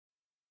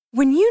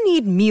When you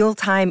need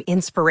mealtime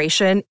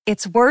inspiration,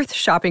 it's worth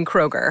shopping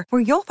Kroger,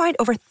 where you'll find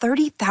over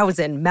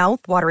 30,000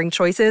 mouth-watering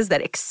choices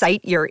that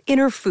excite your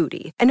inner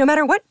foodie. And no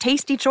matter what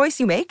tasty choice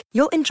you make,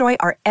 you'll enjoy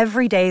our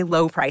everyday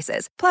low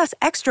prices, plus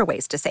extra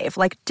ways to save,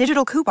 like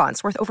digital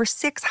coupons worth over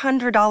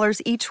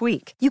 $600 each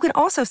week. You can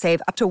also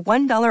save up to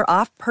 $1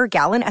 off per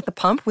gallon at the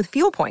pump with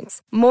fuel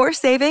points. More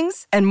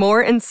savings and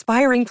more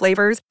inspiring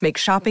flavors make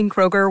shopping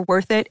Kroger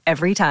worth it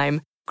every time.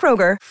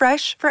 Kroger,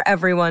 fresh for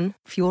everyone.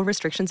 Fuel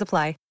restrictions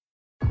apply.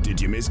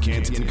 Did you miss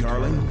Canty and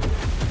Carlin?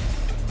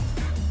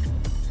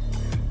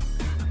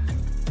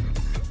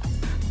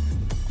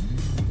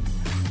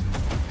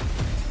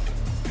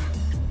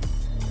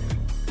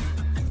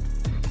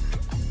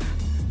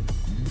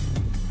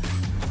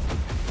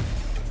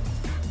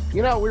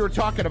 You know, we were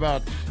talking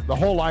about the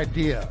whole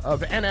idea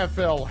of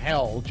NFL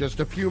hell just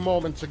a few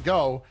moments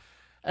ago,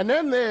 and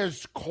then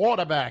there's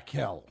quarterback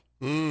hell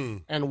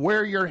and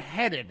where you're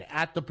headed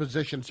at the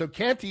position. So,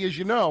 Canty, as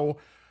you know,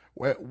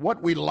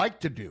 what we like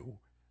to do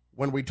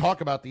when we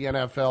talk about the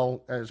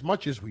NFL as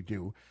much as we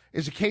do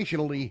is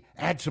occasionally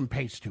add some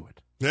pace to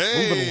it.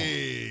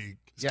 Hey,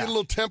 let's get a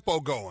little tempo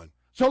going.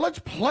 So let's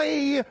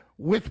play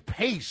with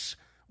pace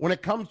when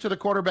it comes to the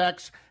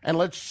quarterbacks, and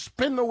let's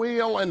spin the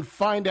wheel and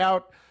find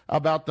out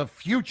about the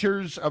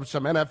futures of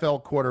some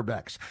NFL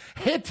quarterbacks.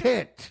 Hit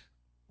it.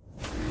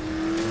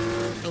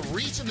 A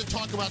reason to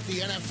talk about the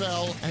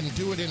NFL and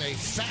do it in a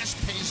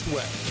fast-paced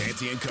way.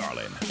 Canty and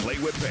Carlin, play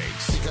with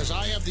pace. Because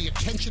I have the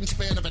attention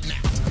span of a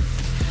gnat.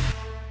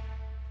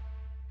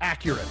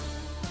 Accurate.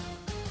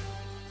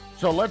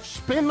 So let's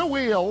spin the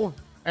wheel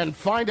and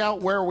find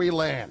out where we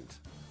land.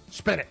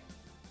 Spin it.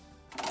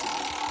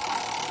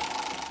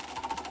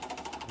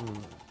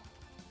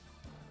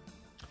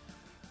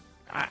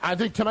 I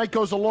think tonight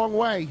goes a long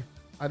way.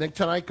 I think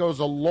tonight goes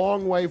a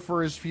long way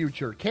for his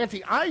future.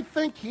 Canty, I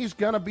think he's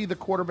going to be the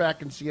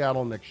quarterback in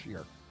Seattle next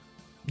year.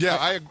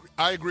 Yeah,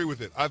 I agree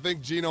with it. I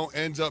think Geno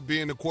ends up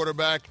being the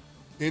quarterback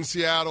in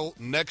Seattle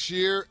next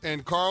year.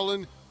 And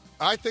Carlin,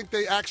 I think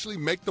they actually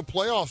make the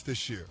playoffs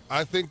this year.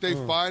 I think they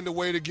find a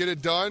way to get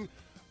it done.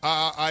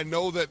 I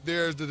know that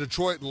there's the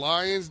Detroit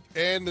Lions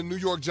and the New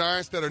York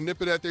Giants that are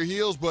nipping at their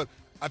heels, but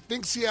I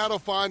think Seattle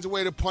finds a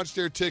way to punch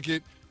their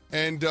ticket,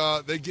 and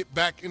they get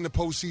back in the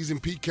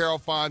postseason. Pete Carroll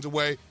finds a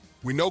way.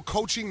 We know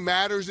coaching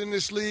matters in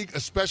this league,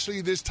 especially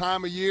this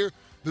time of year.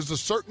 There's a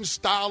certain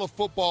style of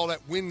football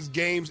that wins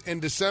games in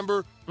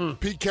December.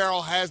 Pete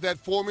Carroll has that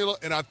formula,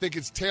 and I think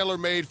it's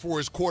tailor-made for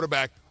his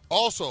quarterback.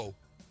 Also,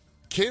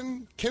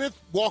 Kenneth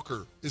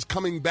Walker is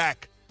coming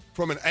back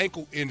from an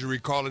ankle injury,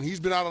 Carlin. He's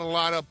been out of the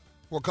lineup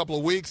for a couple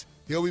of weeks.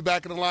 He'll be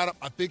back in the lineup.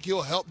 I think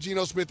he'll help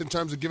Geno Smith in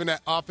terms of giving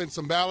that offense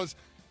some balance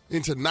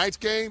into tonight's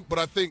game. But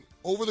I think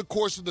over the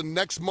course of the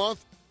next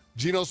month,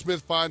 Geno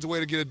Smith finds a way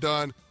to get it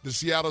done. The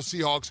Seattle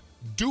Seahawks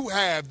do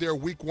have their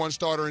Week 1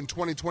 starter in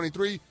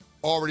 2023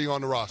 already on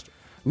the roster.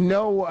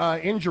 No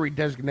injury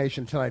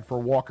designation tonight for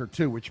Walker,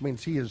 too, which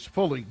means he is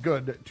fully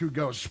good to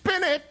go.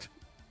 Spin it!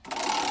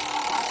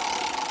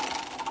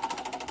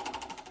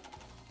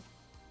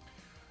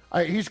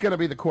 He's going to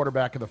be the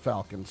quarterback of the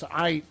Falcons.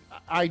 I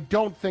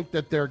don't think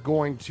that they're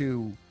going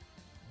to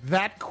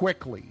that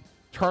quickly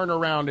turn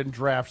around and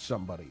draft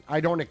somebody.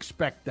 I don't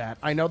expect that.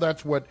 I know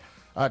that's what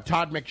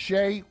Todd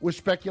McShay was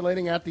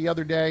speculating at the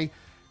other day.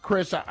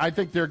 Chris, I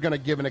think they're going to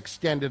give an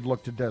extended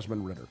look to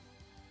Desmond Ridder.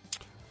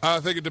 I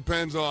think it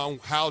depends on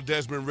how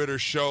Desmond Ridder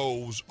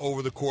shows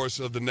over the course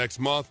of the next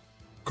month.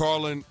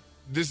 Carlin,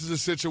 this is a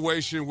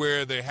situation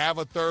where they have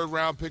a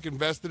third-round pick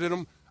invested in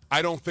him.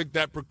 I don't think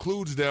that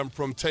precludes them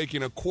from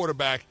taking a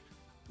quarterback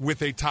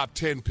with a top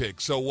 10 pick.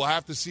 So we'll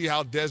have to see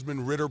how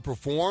Desmond Ridder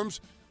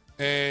performs,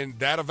 and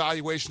that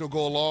evaluation will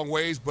go a long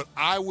ways. But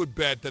I would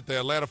bet that the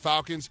Atlanta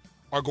Falcons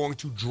are going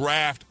to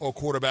draft a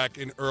quarterback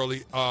in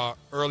early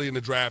in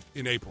the draft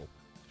in April.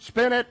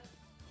 Spin it.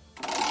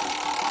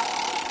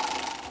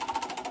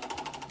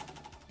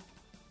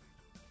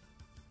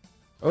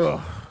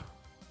 Ugh.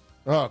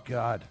 Oh,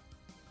 God.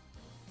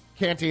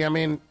 Canty, I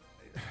mean,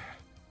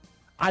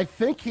 I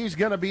think he's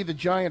going to be the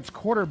Giants'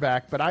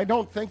 quarterback, but I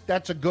don't think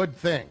that's a good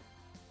thing.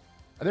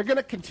 They're going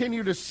to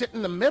continue to sit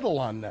in the middle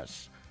on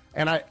this.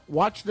 And I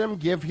watch them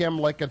give him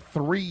like a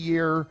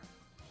 3-year,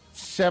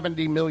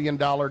 $70 million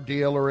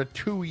deal or a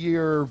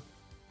 2-year,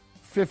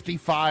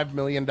 $55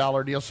 million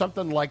deal,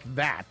 something like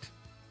that,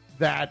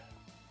 that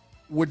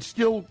would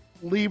still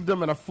leave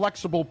them in a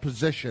flexible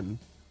position,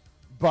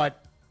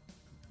 but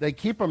they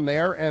keep him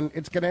there, and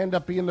it's going to end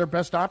up being their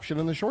best option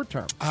in the short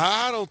term.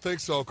 I don't think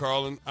so,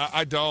 Carlin.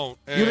 I don't.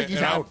 You think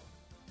he's out?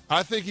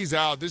 I think he's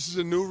out. This is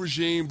a new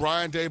regime.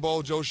 Brian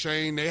Daboll, Joe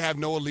Schoen, they have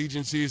no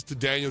allegiances to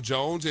Daniel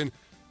Jones. And,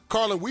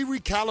 Carlin, we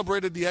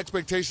recalibrated the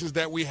expectations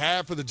that we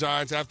had for the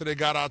Giants after they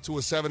got out to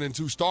a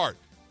 7-2 start.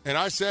 And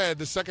I said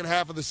the second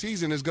half of the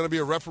season is going to be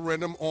a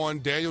referendum on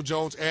Daniel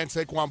Jones and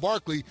Saquon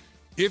Barkley.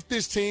 If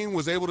this team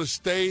was able to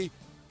stay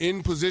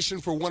in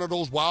position for one of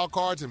those wild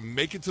cards and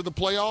make it to the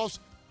playoffs,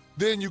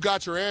 then you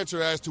got your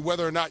answer as to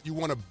whether or not you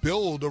want to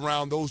build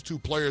around those two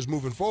players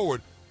moving forward.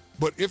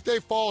 But if they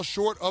fall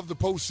short of the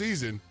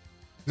postseason,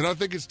 then I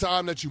think it's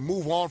time that you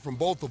move on from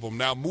both of them.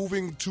 Now,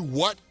 moving to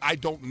what, I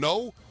don't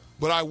know,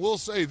 but I will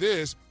say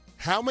this.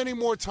 How many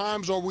more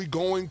times are we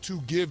going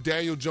to give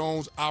Daniel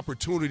Jones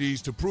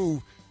opportunities to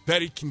prove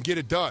that he can get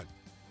it done?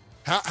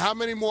 How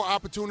many more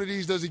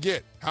opportunities does he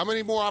get? How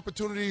many more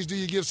opportunities do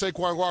you give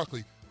Saquon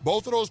Barkley?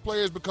 Both of those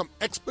players become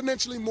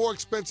exponentially more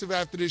expensive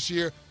after this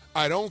year.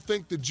 I don't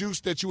think the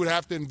juice that you would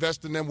have to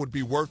invest in them would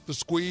be worth the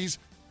squeeze.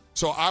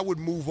 So I would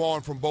move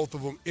on from both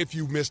of them if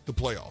you missed the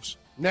playoffs.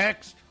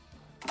 Next.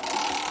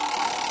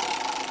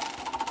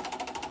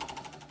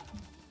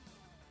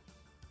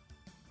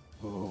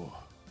 Ooh.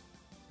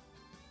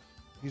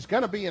 He's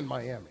going to be in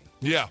Miami.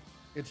 Yeah.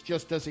 It's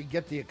just, does he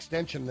get the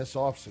extension this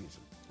offseason?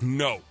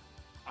 No.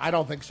 I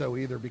don't think so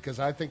either, because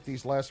I think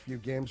these last few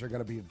games are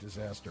going to be a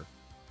disaster.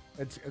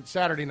 It's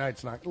Saturday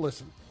night's not.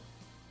 Listen,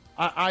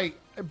 I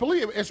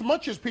believe, as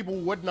much as people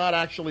would not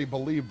actually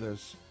believe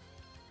this,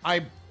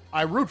 I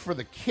root for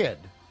the kid.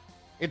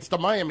 It's the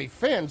Miami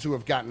fans who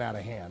have gotten out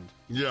of hand.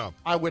 Yeah.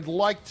 I would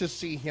like to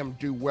see him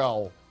do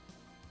well.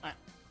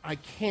 I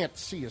can't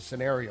see a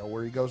scenario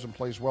where he goes and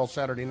plays well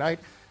Saturday night,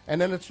 and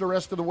then it's the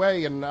rest of the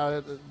way, and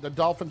the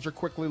Dolphins are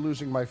quickly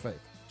losing my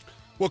faith.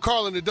 Well,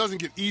 Carlin, it doesn't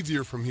get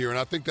easier from here, and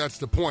I think that's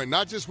the point.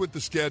 Not just with the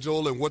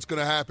schedule and what's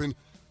going to happen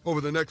over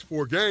the next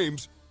 4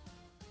 games,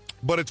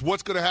 but it's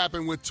what's going to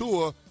happen with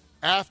Tua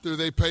after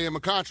they pay him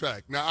a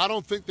contract. Now, I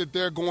don't think that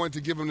they're going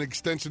to give him an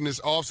extension this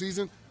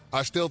offseason.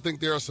 I still think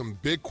there are some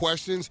big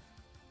questions,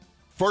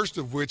 first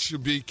of which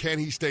should be, can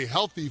he stay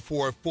healthy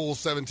for a full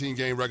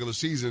 17-game regular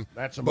season?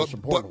 That's the most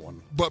important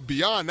one. But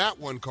beyond that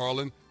one,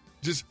 Carlin,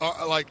 just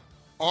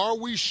are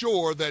we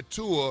sure that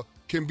Tua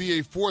can be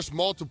a force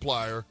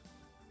multiplier?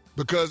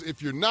 Because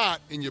if you're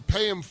not, and you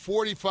pay him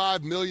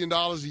 $45 million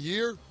a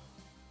year,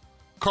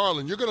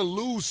 Carlin, you're going to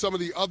lose some of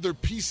the other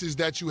pieces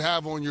that you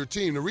have on your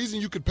team. The reason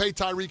you could pay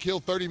Tyreek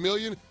Hill $30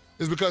 million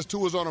is because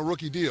Tua's on a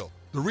rookie deal.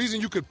 The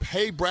reason you could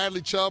pay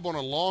Bradley Chubb on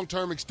a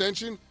long-term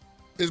extension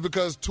is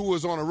because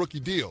Tua's on a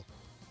rookie deal.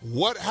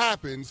 What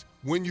happens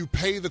when you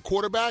pay the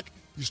quarterback?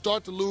 You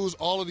start to lose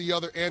all of the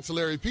other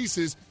ancillary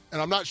pieces,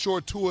 and I'm not sure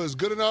Tua is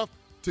good enough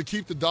to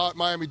keep the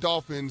Miami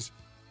Dolphins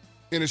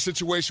in a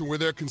situation where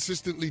they're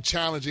consistently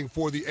challenging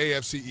for the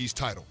AFC East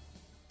title.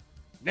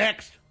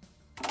 Next.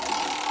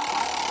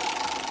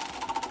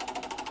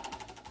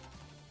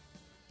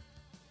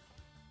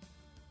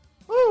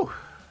 Whew.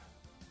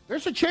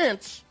 There's a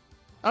chance.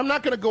 I'm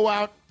not going to go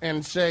out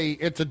and say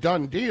it's a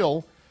done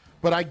deal,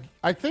 but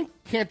I think,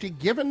 Canty,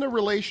 given the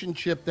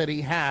relationship that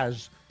he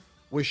has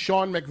with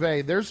Sean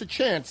McVay, there's a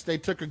chance they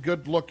took a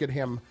good look at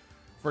him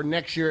for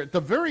next year. At the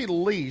very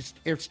least,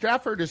 if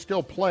Stafford is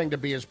still playing, to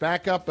be his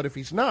backup, but if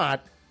he's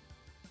not,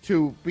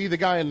 to be the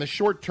guy in the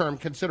short term,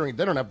 considering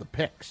they don't have the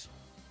picks.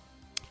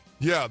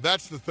 Yeah,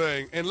 that's the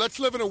thing. And let's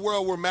live in a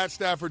world where Matt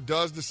Stafford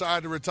does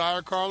decide to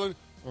retire, Carlin.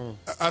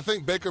 I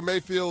think Baker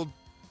Mayfield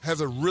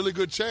has a really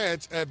good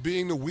chance at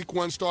being the Week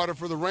 1 starter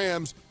for the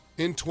Rams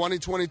in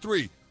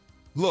 2023.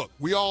 Look,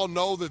 we all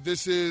know that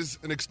this is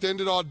an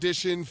extended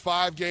audition,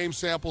 5-game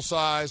sample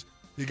size.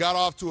 He got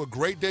off to a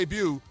great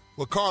debut.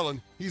 But,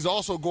 Carlin, he's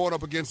also going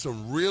up against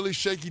some really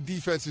shaky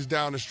defenses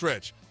down the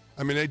stretch.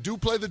 I mean, they do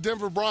play the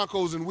Denver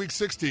Broncos in Week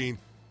 16,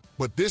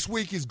 but this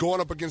week he's going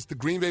up against the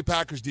Green Bay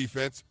Packers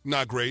defense,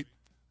 not great.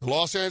 The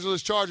Los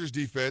Angeles Chargers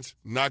defense,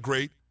 not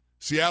great.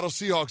 Seattle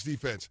Seahawks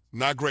defense,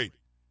 not great.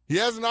 He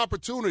has an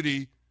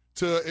opportunity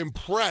to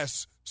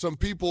impress some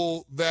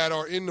people that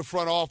are in the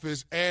front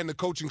office and the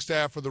coaching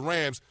staff for the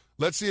Rams.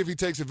 Let's see if he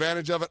takes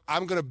advantage of it.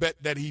 I'm going to bet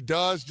that he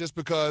does, just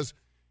because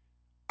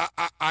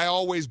I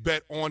always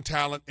bet on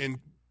talent. And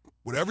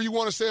whatever you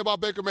want to say about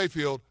Baker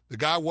Mayfield, the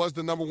guy was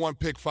the number 1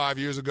 pick 5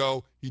 years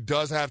ago. He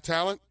does have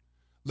talent.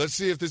 Let's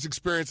see if this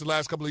experience the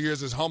last couple of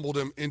years has humbled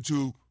him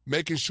into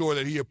making sure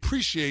that he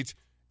appreciates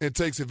and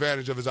takes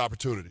advantage of his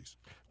opportunities.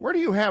 Where do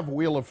you have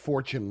Wheel of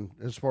Fortune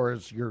as far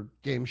as your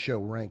game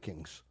show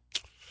rankings?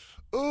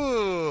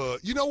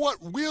 You know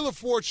what? Wheel of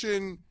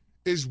Fortune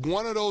is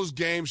one of those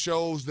game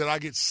shows that I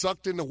get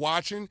sucked into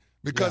watching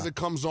because it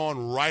comes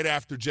on right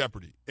after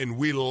Jeopardy, and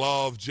we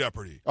love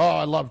Jeopardy. Oh,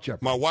 I love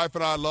Jeopardy. My wife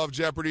and I love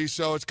Jeopardy,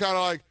 so it's kind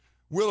of like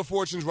Wheel of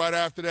Fortune's right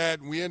after that,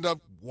 and we end up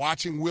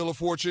watching Wheel of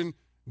Fortune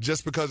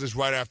just because it's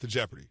right after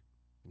Jeopardy.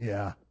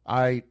 Yeah,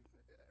 I'm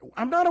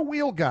not a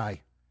wheel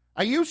guy.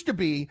 I used to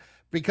be,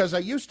 because I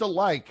used to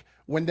like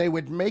when they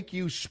would make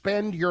you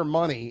spend your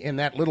money in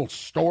that little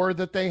store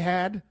that they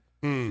had.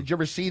 Did you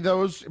ever see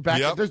those?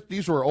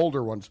 These were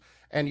older ones.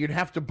 And you'd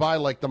have to buy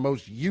like the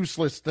most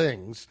useless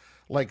things,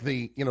 like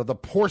the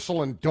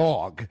porcelain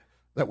dog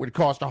that would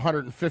cost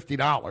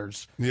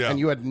 $150. Yeah. And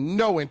you had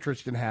no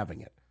interest in having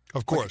it.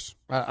 Of course.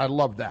 I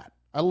love that.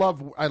 I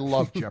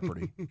love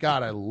Jeopardy.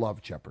 God, I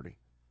love Jeopardy.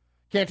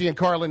 Canty and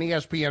Carlin,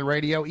 ESPN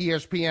Radio,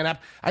 ESPN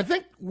app. I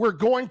think we're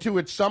going to,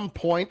 at some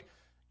point,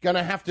 going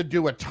to have to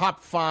do a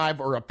top 5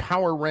 or a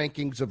power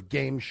rankings of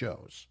game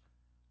shows.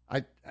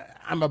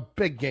 I'm a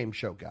big game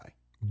show guy.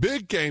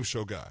 Big game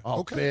show guy. Oh,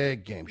 okay.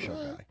 Big game show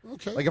guy.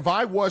 Okay. Like, if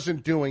I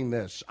wasn't doing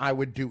this, I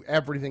would do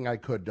everything I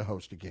could to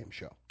host a game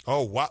show.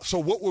 Oh, wow. So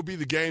what would be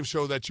the game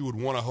show that you would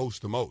want to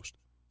host the most?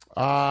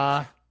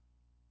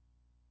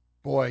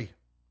 Boy,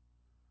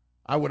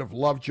 I would have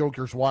loved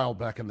Joker's Wild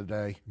back in the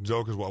day.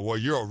 Joker's Wild. Well,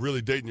 you're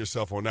really dating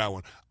yourself on that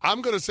one.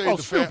 I'm going to say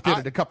Snoop did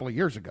it a couple of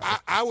years ago.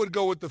 I would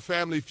go with the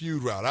Family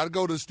Feud route. I'd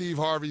go to Steve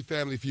Harvey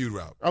Family Feud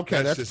route.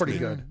 Okay, that's pretty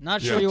good.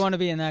 Not sure you want to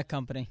be in that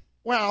company.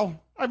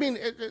 Well, I mean,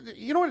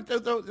 you know what?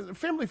 The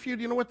Family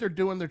Feud, you know what they're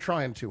doing? They're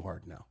trying too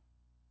hard now.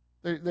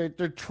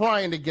 They're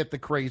trying to get the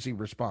crazy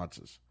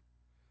responses.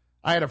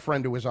 I had a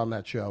friend who was on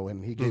that show,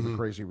 and he gave a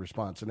crazy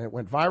response, and it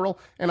went viral,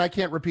 and I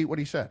can't repeat what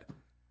he said.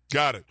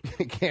 Got it.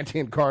 Canty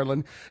and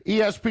Carlin,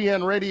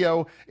 ESPN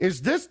Radio.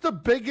 Is this the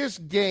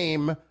biggest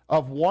game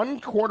of one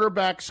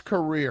quarterback's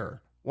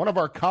career? One of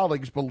our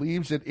colleagues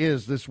believes it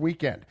is this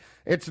weekend.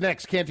 It's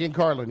next, Canty and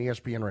Carlin,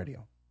 ESPN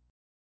Radio.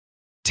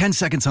 10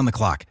 seconds on the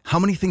clock. How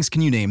many things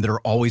can you name that are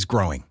always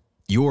growing?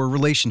 Your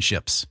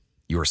relationships,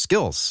 your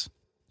skills,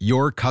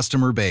 your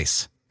customer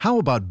base. How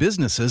about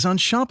businesses on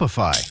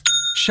Shopify?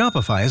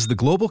 Shopify is the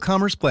global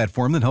commerce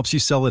platform that helps you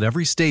sell at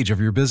every stage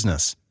of your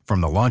business.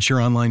 From the launch your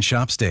online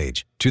shop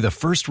stage, to the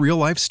first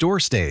real-life store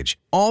stage,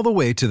 all the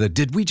way to the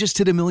did we just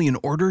hit a million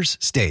orders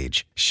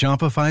stage,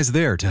 Shopify's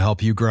there to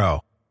help you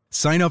grow.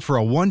 Sign up for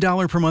a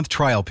 $1 per month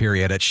trial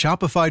period at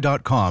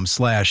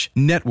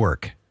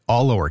shopify.com/network,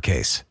 all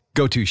lowercase.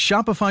 Go to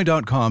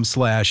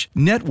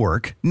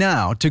shopify.com/network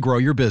now to grow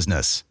your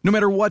business, no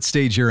matter what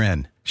stage you're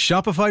in.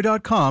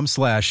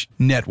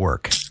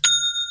 Shopify.com/network.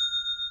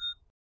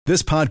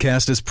 This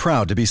podcast is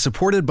proud to be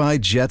supported by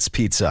Jets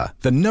Pizza,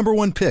 the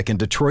 #1 pick in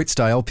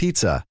Detroit-style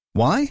pizza.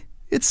 Why?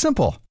 It's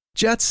simple.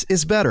 Jets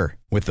is better.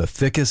 With the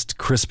thickest,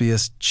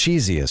 crispiest,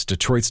 cheesiest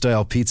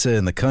Detroit-style pizza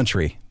in the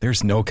country,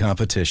 there's no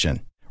competition.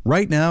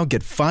 Right now,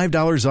 get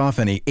 $5 off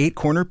any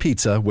 8-corner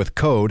pizza with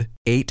code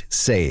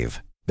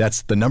 8SAVE.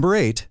 That's the number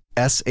 8,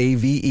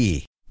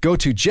 SAVE. Go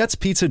to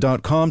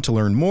jetspizza.com to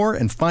learn more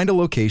and find a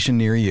location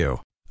near you.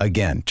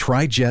 Again,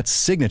 try Jet's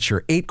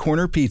signature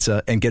 8-corner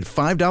pizza and get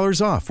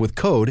 $5 off with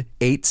code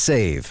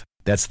 8SAVE.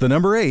 That's the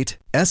number 8,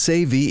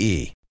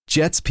 SAVE.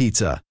 Jet's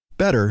Pizza.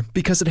 Better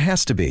because it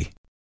has to be.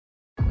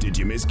 Did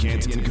you miss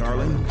Canty and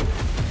Carlin?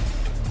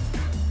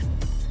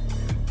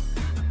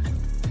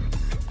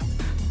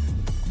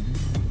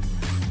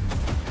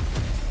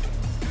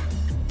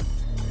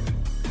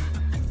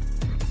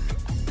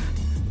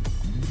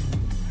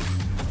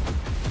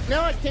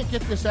 Now I can't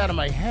get this out of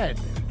my head.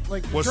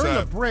 Like, What's during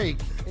that? the break,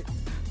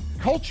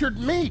 cultured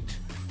meat.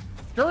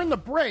 During the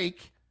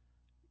break,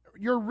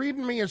 you're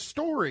reading me a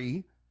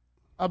story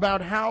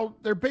about how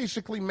they're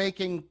basically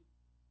making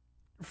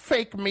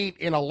fake meat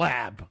in a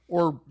lab,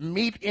 or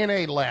meat in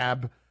a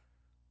lab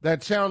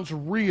that sounds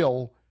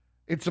real.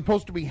 It's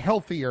supposed to be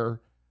healthier,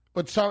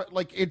 but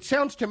it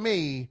sounds to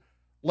me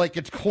like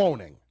it's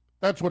cloning.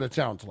 That's what it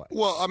sounds like.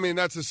 Well, I mean,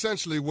 that's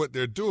essentially what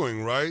they're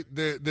doing, right?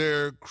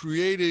 They're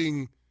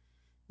creating,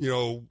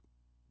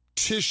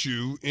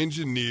 tissue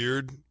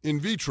engineered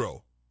in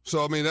vitro.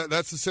 So, I mean,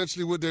 that's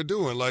essentially what they're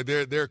doing. Like,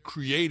 they're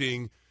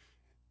creating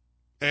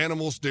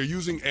animals. They're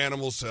using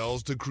animal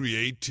cells to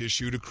create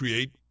tissue, to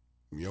create,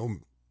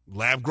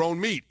 lab-grown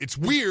meat. It's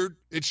weird.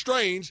 It's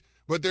strange.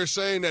 But they're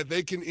saying that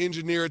they can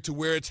engineer it to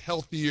where it's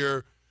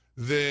healthier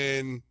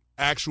than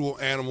actual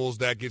animals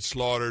that get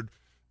slaughtered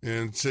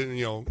and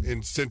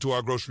sent to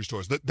our grocery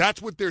stores.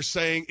 That's what they're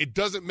saying. It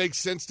doesn't make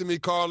sense to me,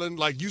 Carlin.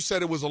 Like you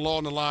said, it was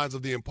along the lines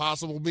of the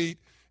Impossible meat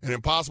and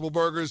Impossible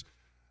burgers.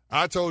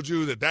 I told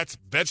you that that's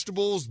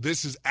vegetables.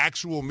 This is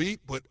actual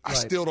meat, but I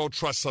still don't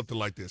trust something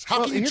like this.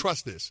 How can you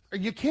trust this?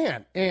 You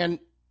can't. And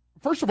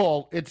first of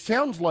all, it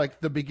sounds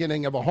like the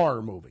beginning of a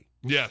horror movie.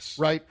 Yes.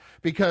 Right?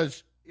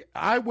 Because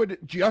I would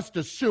just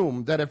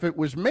assume that if it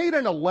was made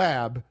in a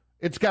lab,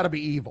 it's got to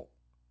be evil.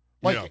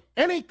 Like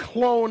any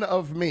clone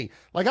of me.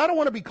 Like, I don't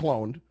want to be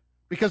cloned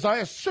because I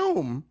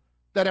assume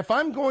that if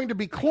I'm going to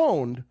be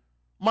cloned,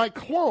 my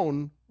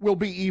clone will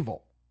be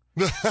evil.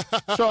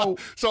 So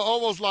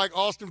almost like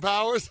Austin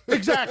Powers?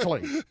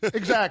 Exactly.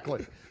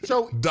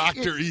 So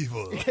Dr.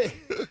 Evil.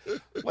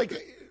 Like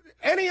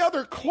any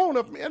other clone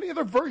of me, any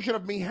other version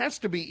of me has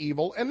to be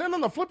evil. And then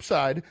on the flip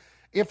side,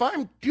 if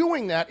I'm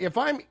doing that, if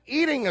I'm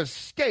eating a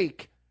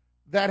steak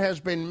that has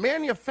been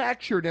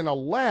manufactured in a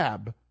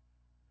lab,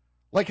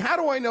 like, how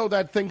do I know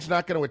that thing's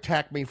not going to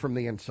attack me from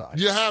the inside?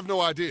 You have no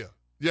idea.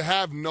 You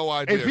have no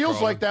idea. It feels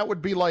Carlin. like that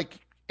would be like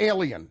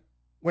Alien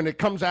when it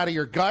comes out of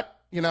your gut,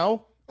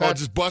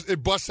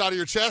 It busts out of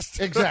your chest?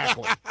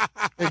 Exactly.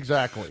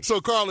 So,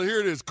 Carlin,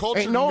 here it is.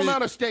 Cultured Ain't no meat.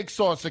 amount of steak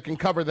sauce that can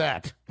cover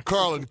that.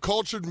 Carlin,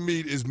 cultured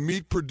meat is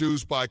meat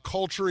produced by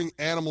culturing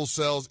animal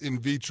cells in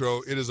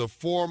vitro. It is a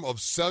form of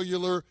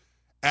cellular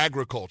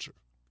agriculture.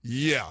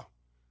 Yeah.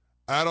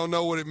 I don't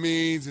know what it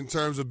means in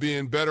terms of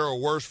being better or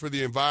worse for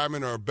the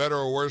environment or better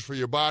or worse for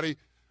your body,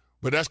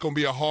 but that's going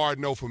to be a hard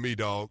no for me,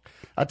 dog.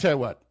 I tell you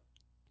what,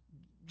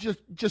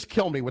 just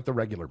kill me with the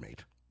regular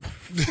meat.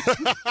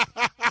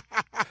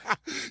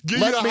 Give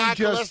you the high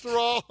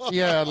cholesterol?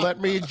 Yeah,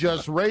 let me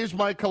just raise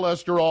my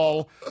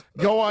cholesterol,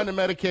 go on to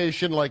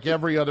medication like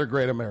every other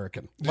great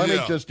American. Let me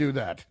just do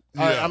that.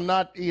 Yeah. I'm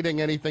not eating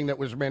anything that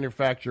was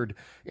manufactured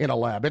in a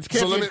lab.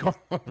 So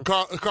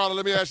Carlin,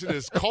 let me ask you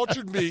this.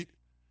 Cultured meat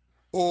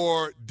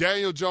or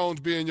Daniel Jones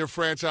being your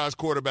franchise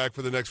quarterback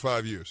for the next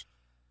 5 years?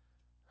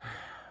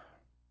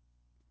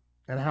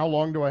 And how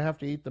long do I have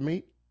to eat the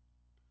meat?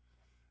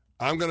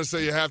 I'm going to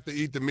say you have to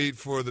eat the meat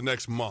for the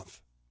next month.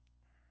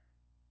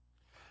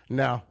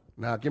 No,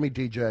 give me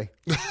DJ.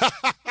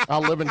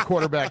 I'll live in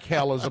quarterback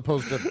hell as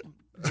opposed to,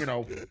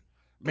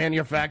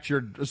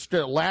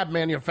 lab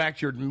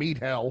manufactured meat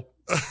hell.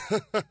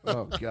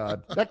 Oh,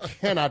 God. That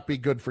cannot be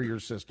good for your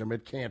system.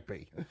 It can't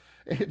be.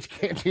 It's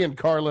Canty and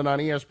Carlin on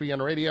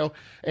ESPN Radio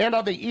and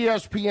on the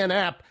ESPN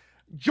app.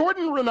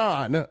 Jordan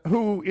Renan,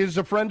 who is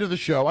a friend of the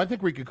show, I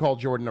think we could call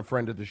Jordan a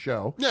friend of the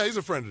show. Yeah, he's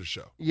a friend of the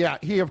show. Yeah,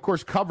 he, of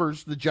course,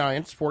 covers the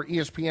Giants for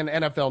ESPN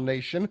NFL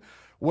Nation,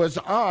 was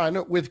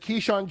on with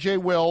Keyshawn J.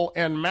 Will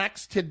and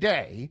Max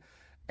today,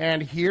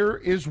 and here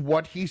is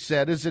what he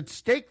said is at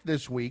stake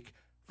this week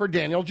for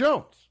Daniel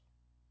Jones.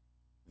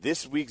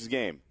 This week's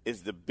game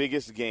is the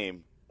biggest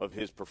game of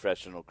his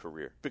professional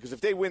career. Because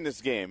if they win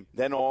this game,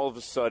 then all of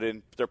a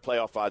sudden their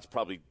playoff odds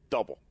probably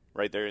double.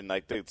 Right there, and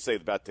they'd say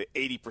about the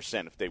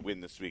 80% if they win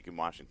this week in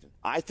Washington.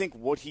 I think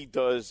what he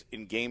does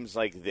in games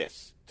like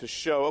this to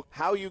show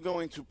how you're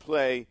going to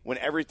play when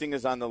everything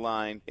is on the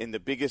line in the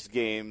biggest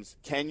games.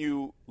 Can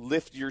you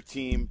lift your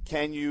team?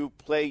 Can you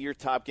play your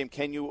top game?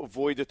 Can you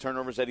avoid the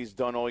turnovers that he's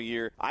done all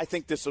year? I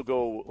think this will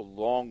go a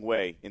long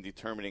way in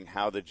determining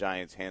how the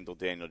Giants handle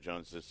Daniel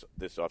Jones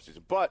this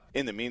offseason. But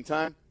in the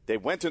meantime, they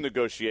went to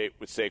negotiate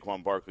with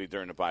Saquon Barkley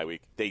during the bye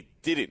week. They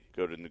didn't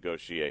go to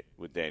negotiate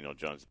with Daniel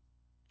Jones.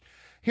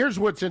 Here's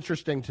what's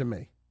interesting to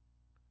me.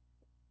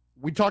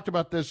 We talked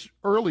about this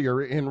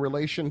earlier in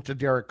relation to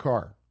Derek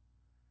Carr.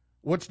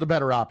 What's the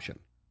better option?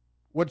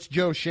 What's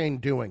Joe Schoen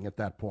doing at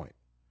that point?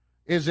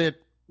 Is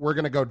it we're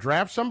going to go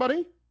draft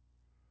somebody?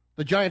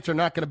 The Giants are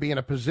not going to be in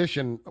a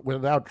position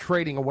without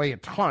trading away a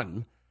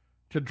ton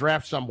to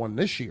draft someone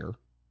this year.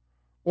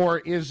 Or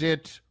is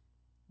it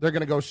they're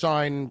going to go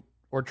sign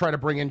or try to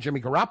bring in Jimmy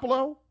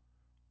Garoppolo?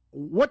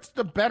 What's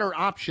the better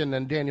option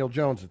than Daniel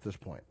Jones at this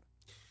point?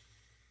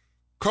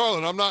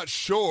 Carlin, I'm not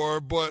sure,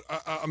 but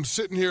I'm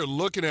sitting here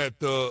looking at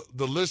the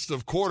list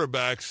of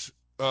quarterbacks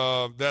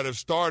that have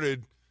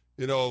started,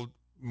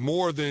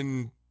 more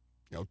than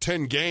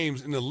 10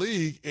 games in the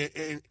league.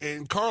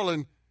 And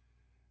Carlin,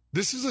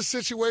 this is a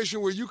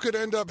situation where you could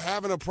end up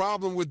having a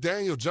problem with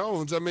Daniel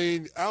Jones. I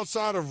mean,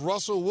 outside of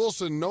Russell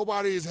Wilson,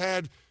 nobody has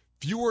had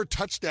fewer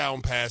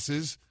touchdown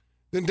passes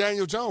than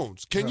Daniel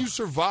Jones. Can you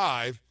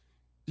survive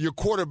your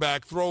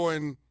quarterback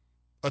throwing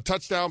a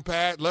touchdown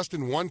pass, less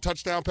than one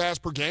touchdown pass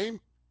per game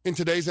in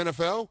today's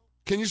NFL?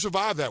 Can you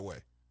survive that way?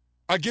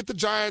 I get the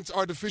Giants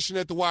are deficient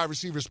at the wide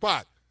receiver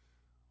spot.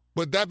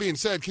 But that being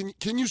said,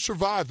 can you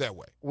survive that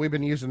way? We've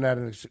been using that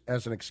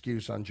as an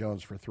excuse on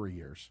Jones for 3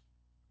 years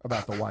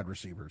about the wide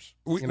receivers.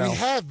 We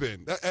have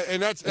been.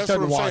 And that's what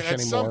I'm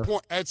saying.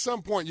 At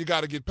some point, you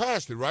got to get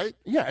past it, right?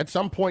 Yeah, at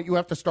some point, you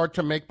have to start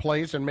to make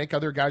plays and make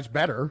other guys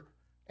better.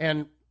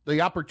 And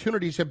the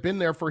opportunities have been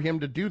there for him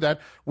to do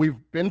that. We've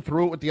been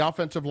through it with the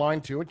offensive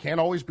line, too. It can't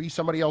always be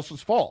somebody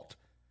else's fault.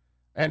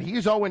 And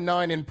he's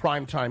 0-9 in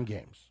primetime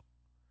games.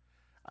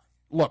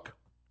 Look,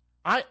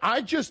 I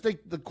just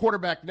think the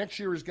quarterback next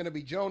year is going to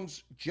be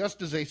Jones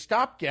just as a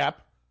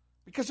stopgap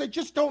because I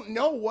just don't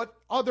know what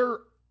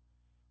other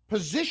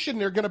position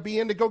they're going to be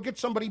in to go get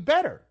somebody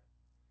better.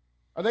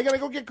 Are they going to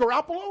go get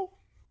Garoppolo?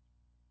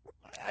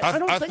 I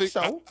don't think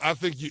so. I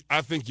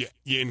think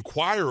you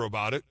inquire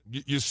about it.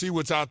 You see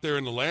what's out there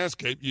in the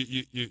landscape.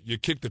 You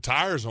kick the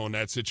tires on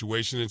that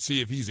situation and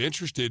see if he's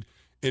interested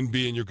in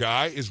being your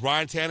guy. Is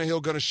Ryan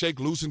Tannehill going to shake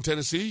loose in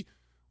Tennessee?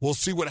 We'll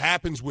see what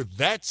happens with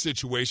that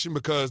situation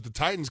because the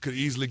Titans could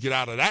easily get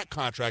out of that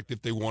contract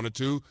if they wanted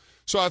to.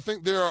 So I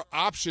think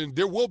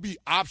there will be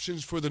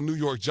options for the New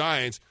York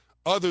Giants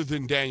other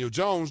than Daniel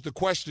Jones. The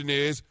question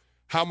is,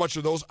 how much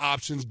are those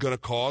options going to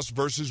cost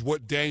versus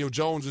what Daniel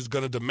Jones is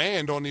going to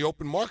demand on the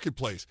open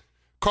marketplace?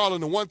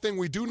 Carlin, the one thing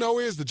we do know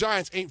is the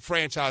Giants ain't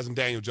franchising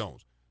Daniel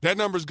Jones. That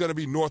number is going to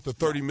be north of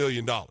 $30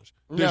 million.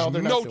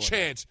 There's no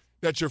chance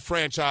that you're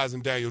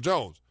franchising Daniel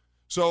Jones.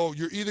 So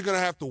you're either going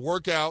to have to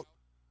work out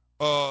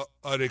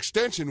an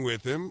extension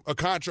with him, a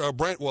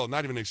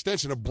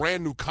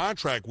brand new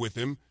contract with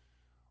him,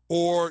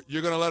 or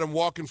you're going to let him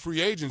walk in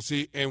free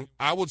agency. And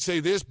I would say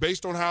this,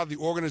 based on how the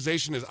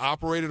organization has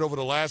operated over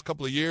the last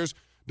couple of years,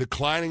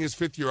 declining his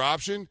fifth-year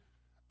option,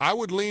 I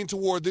would lean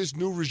toward this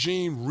new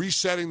regime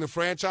resetting the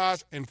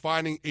franchise and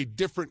finding a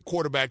different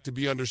quarterback to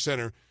be under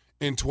center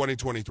in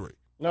 2023.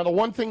 Now, the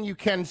one thing you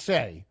can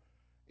say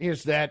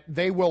is that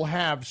they will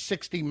have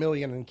 $60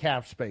 million in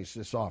cap space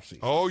this offseason.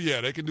 Oh, yeah,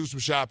 they can do some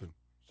shopping.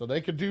 So they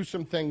could do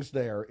some things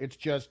there. It's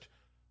just,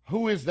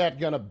 who is that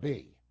going to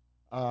be?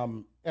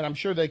 And I'm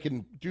sure they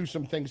can do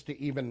some things to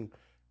even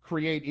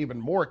create even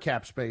more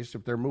cap space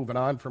if they're moving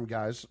on from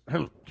guys,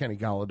 Kenny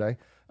Golladay.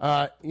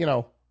 I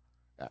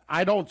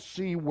don't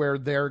see where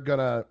they're going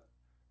to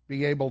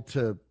be able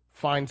to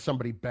find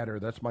somebody better.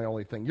 That's my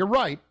only thing. You're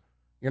right.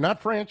 You're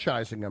not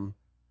franchising them.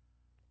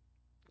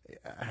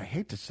 I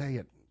hate to say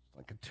it,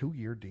 like a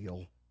 2-year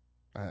deal.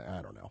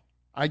 I don't know.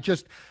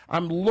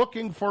 I'm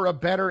looking for a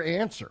better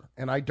answer,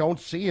 and I don't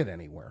see it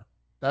anywhere.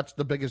 That's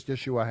the biggest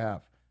issue I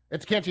have.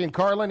 It's Canty and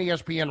Carlin,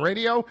 ESPN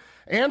Radio,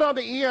 and on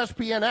the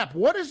ESPN app.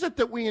 What is it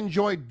that we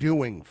enjoy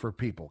doing for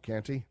people,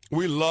 Canty?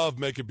 We love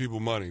making people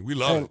money. We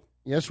love it.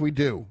 Yes, we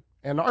do.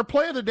 And our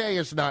play of the day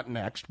is not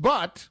next,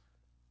 but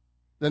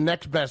the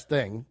next best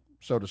thing,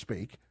 so to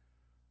speak.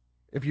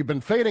 If you've been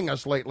fading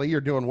us lately,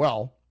 you're doing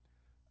well.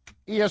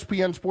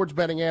 ESPN sports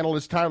betting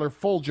analyst Tyler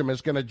Fulgham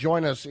is going to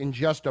join us in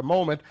just a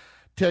moment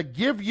to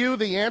give you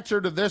the answer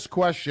to this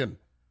question.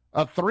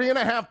 A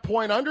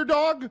 3.5-point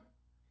underdog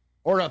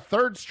or a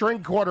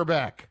third-string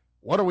quarterback?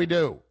 What do we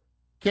do?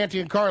 Canty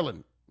and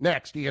Carlin,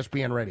 next,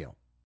 ESPN Radio.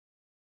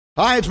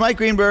 Hi, it's Mike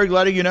Greenberg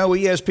letting you know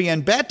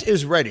ESPN Bet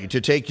is ready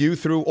to take you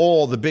through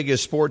all the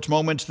biggest sports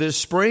moments this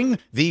spring.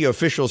 The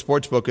official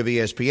sportsbook of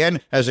ESPN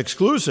has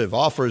exclusive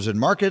offers and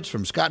markets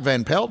from Scott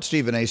Van Pelt,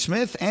 Stephen A.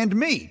 Smith, and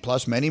me,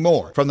 plus many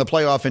more. From the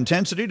playoff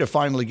intensity to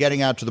finally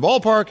getting out to the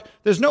ballpark,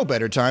 there's no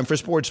better time for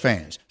sports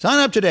fans. Sign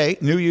up today.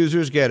 New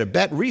users get a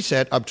bet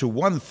reset up to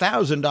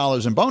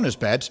 $1,000 in bonus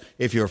bets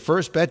if your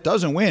first bet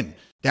doesn't win.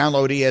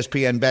 Download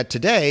ESPN Bet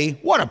today.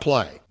 What a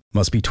play.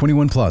 Must be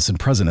 21 plus and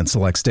present in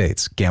select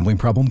states. Gambling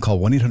problem? Call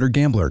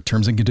 1-800-GAMBLER.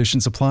 Terms and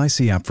conditions apply.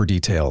 See app for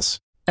details.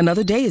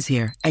 Another day is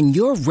here, and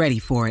you're ready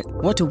for it.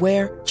 What to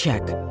wear?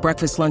 Check.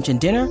 Breakfast, lunch, and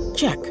dinner?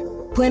 Check.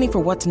 Planning for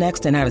what's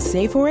next and how to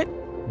save for it?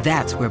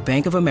 That's where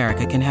Bank of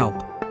America can help.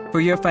 For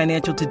your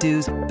financial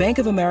to-dos, Bank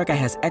of America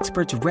has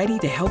experts ready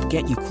to help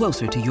get you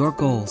closer to your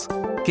goals.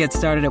 Get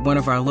started at one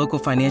of our local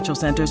financial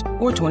centers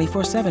or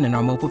 24/7 in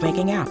our mobile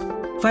banking app.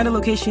 Find a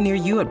location near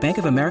you at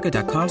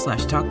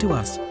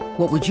bankofamerica.com/talktous.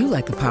 What would you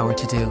like the power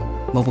to do?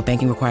 Mobile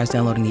banking requires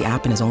downloading the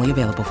app and is only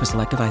available for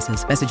select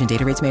devices. Message and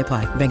data rates may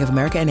apply. Bank of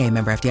America N.A.,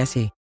 member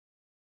FDIC.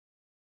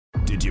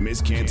 Did you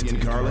miss Canty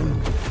and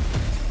Carlin?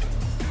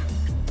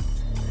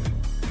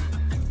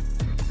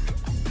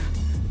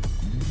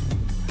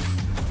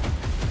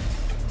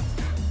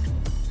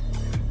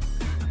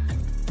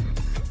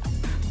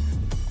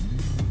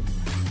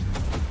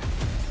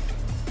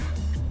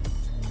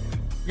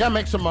 You got to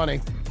make some money.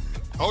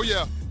 Oh,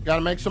 yeah. Got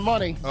to make some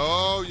money.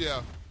 Oh,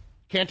 yeah.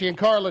 Canty and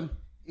Carlin,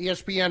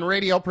 ESPN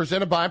Radio,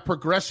 presented by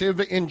Progressive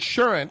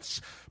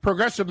Insurance.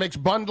 Progressive makes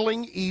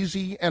bundling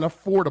easy and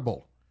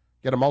affordable.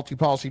 Get a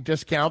multi-policy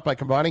discount by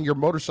combining your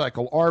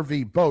motorcycle,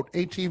 RV, boat,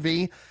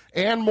 ATV,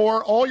 and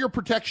more. All your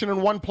protection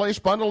in one place.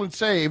 Bundle and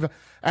save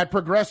at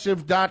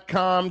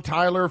Progressive.com.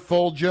 Tyler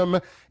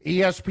Fulgham,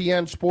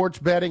 ESPN sports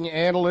betting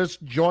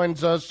analyst,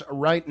 joins us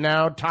right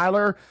now.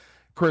 Tyler,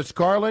 Chris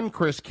Carlin,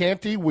 Chris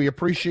Canty, we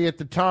appreciate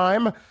the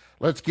time.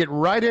 Let's get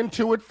right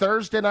into it.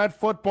 Thursday Night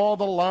Football,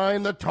 the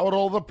line, the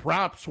total, the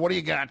props. What do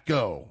you got?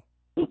 Go.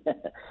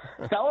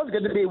 Fellas,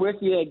 good to be with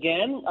you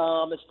again.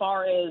 As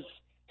far as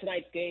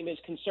tonight's game is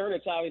concerned,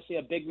 it's obviously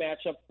a big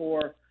matchup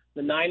for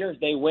the Niners.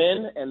 They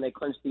win, and they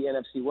clinch the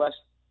NFC West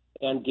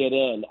and get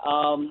in.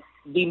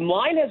 The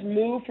line has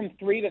moved from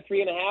 3 to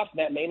 3.5.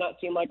 That may not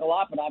seem like a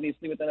lot, but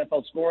obviously with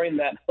NFL scoring,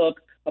 that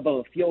hook above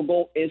a field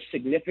goal is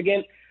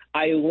significant.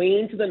 I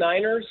lean to the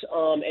Niners,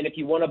 and if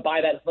you want to buy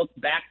that hook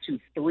back to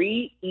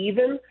 3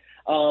 even,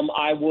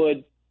 I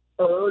would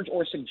urge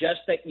or suggest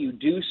that you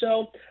do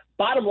so.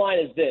 Bottom line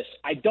is this.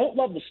 I don't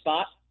love the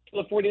spot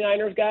for the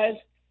 49ers, guys,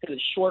 because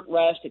it's short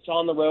rest. It's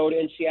on the road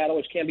in Seattle,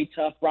 which can be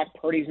tough. Brock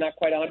Purdy's not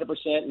quite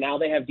 100%. Now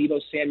they have Deebo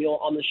Samuel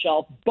on the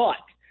shelf,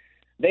 but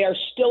they are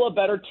still a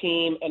better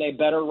team and a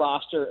better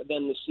roster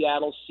than the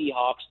Seattle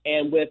Seahawks,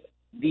 and with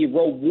the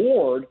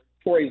reward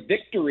for a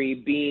victory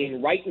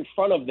being right in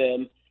front of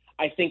them,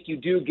 I think you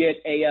do get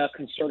a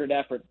concerted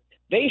effort.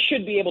 They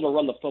should be able to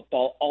run the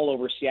football all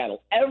over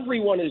Seattle.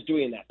 Everyone is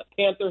doing that. The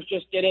Panthers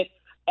just did it.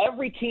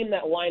 Every team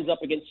that lines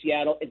up against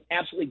Seattle is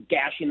absolutely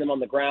gashing them on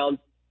the ground.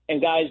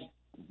 And, guys,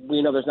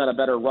 we know there's not a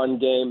better run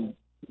game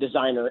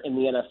designer in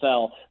the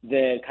NFL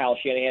than Kyle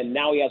Shanahan.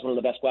 Now he has one of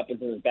the best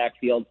weapons in his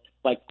backfield,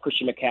 like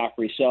Christian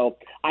McCaffrey. So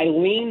I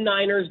lean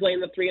Niners laying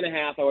the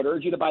 3.5. I would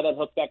urge you to buy that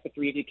hook back to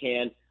 3 if you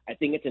can. I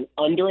think it's an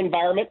under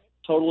environment.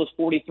 Total is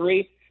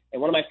 43.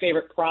 And one of my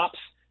favorite props,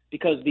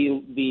 because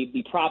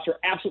the props are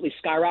absolutely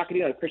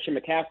skyrocketing on Christian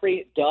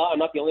McCaffrey. I'm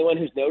not the only one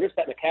who's noticed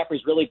that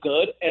McCaffrey's really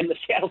good, and the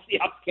Seattle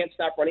Seahawks can't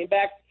stop running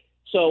back.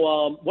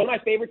 So one of my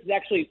favorites is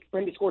actually for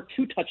him to score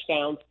 2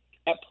 touchdowns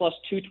at plus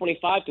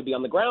 225. Could be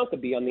on the ground, could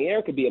be on the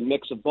air, could be a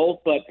mix of both.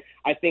 But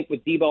I think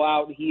with Deebo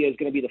out, he is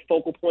going to be the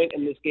focal point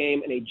in this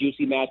game in a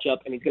juicy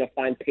matchup, and he's going to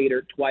find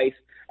Pater twice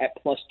at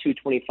plus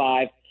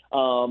 225.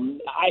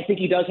 I think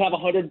he does have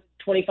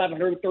 125,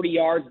 130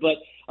 yards, but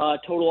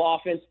total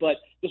offense. But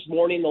this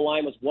morning the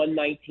line was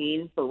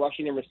 119 for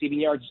rushing and receiving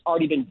yards. It's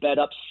already been bet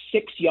up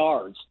 6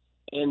 yards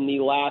in the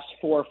last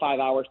 4 or 5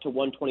 hours to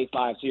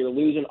 125. So you're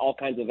losing all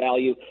kinds of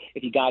value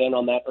if you got in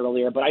on that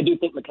earlier. But I do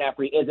think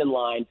McCaffrey is in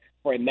line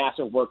for a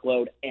massive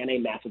workload and a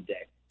massive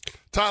day.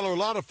 Tyler, a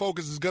lot of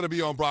focus is going to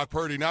be on Brock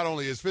Purdy, not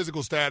only his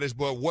physical status,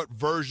 but what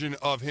version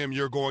of him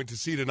you're going to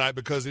see tonight,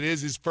 because it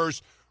is his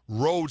first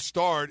road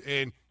start.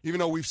 And even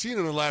though we've seen him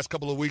in the last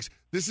couple of weeks,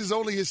 this is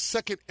only his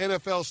second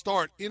NFL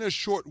start in a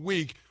short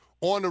week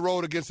on the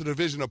road against a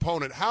division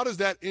opponent. How does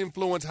that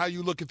influence how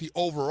you look at the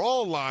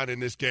overall line in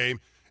this game?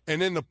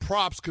 and then the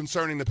props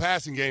concerning the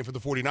passing game for the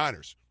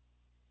 49ers?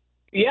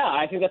 Yeah,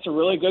 I think that's a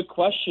really good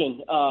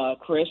question,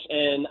 Chris.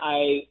 And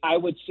I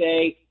would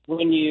say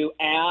when you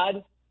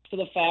add to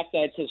the fact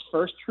that it's his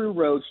first true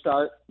road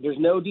start, there's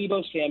no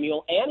Deebo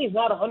Samuel, and he's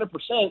not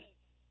 100%,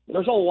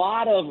 there's a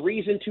lot of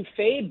reason to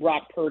fade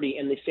Brock Purdy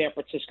in the San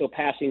Francisco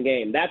passing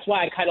game. That's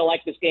why I kind of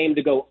like this game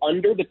to go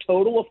under the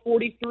total of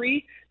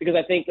 43, because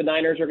I think the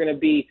Niners are going to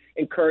be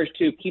encouraged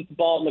to keep the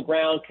ball on the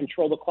ground,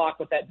 control the clock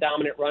with that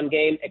dominant run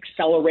game,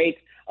 accelerate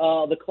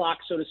the clock,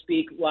 so to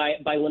speak,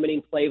 by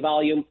limiting play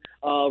volume,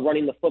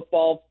 running the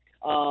football.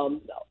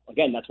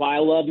 Again, that's why I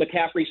love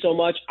McCaffrey so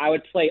much. I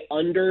would play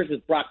unders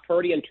with Brock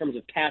Purdy in terms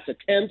of pass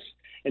attempts,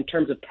 in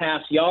terms of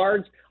pass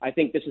yards. I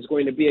think this is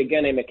going to be,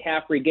 again, a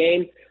McCaffrey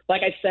game.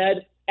 Like I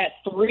said, at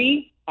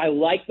 3, I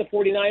like the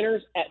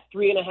 49ers. At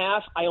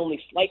 3.5, I only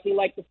slightly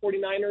like the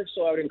 49ers,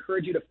 so I would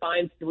encourage you to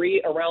find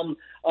 3 around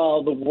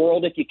the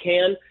world if you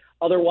can.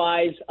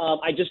 Otherwise,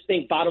 I just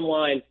think, bottom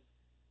line,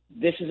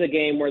 this is a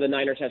game where the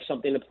Niners have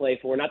something to play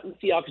for. Not that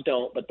the Seahawks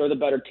don't, but they're the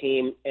better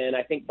team, and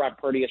I think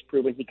Brock Purdy has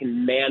proven he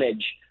can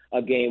manage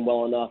a game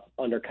well enough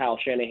under Kyle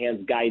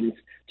Shanahan's guidance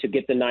to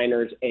get the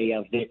Niners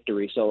a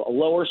victory. So a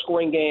lower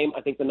scoring game,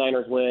 I think the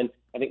Niners win.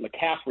 I think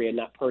McCaffrey and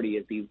not Purdy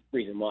is the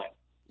reason why.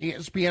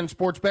 ESPN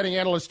sports betting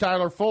analyst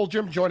Tyler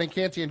Fulgham joining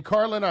Canty and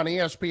Carlin on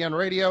ESPN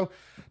Radio.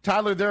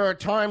 Tyler, there are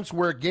times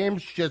where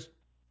games just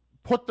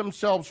put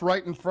themselves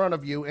right in front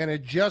of you, and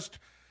it just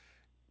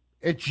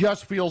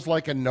feels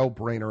like a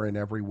no-brainer in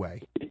every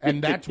way.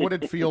 And that's what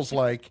it feels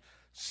like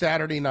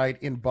Saturday night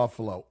in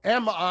Buffalo.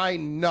 Am I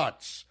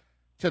nuts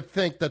to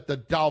think that the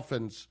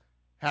Dolphins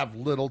have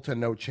little to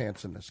no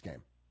chance in this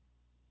game?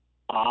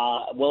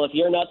 Well, if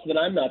you're nuts, then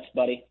I'm nuts,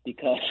 buddy,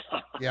 because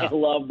I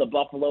love the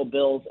Buffalo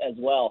Bills as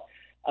well.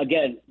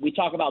 Again, we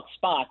talk about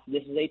spots.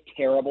 This is a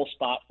terrible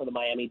spot for the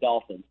Miami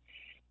Dolphins.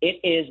 It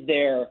is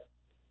their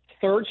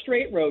 3rd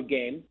straight road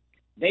game.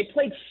 They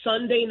played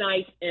Sunday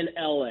night in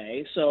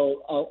L.A.,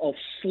 so a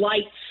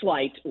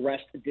slight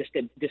rest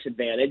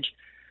disadvantage.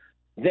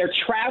 They're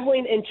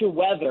traveling into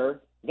weather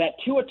that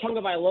Tua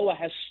Tagovailoa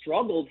has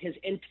struggled his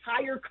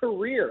entire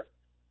career.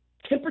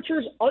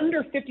 Temperatures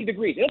under 50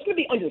 degrees. It's going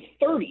to be under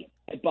 30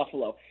 at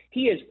Buffalo.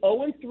 He is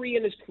 0-3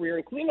 in his career,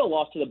 including a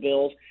loss to the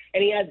Bills,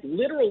 and he had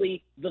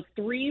literally the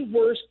 3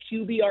 worst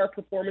QBR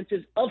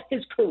performances of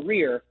his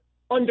career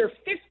under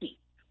 50.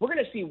 We're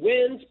going to see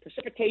winds,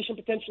 precipitation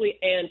potentially,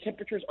 and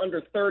temperatures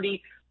under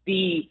 30.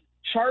 The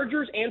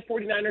Chargers and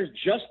 49ers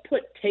just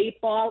put tape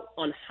out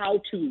on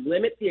how to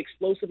limit the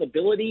explosive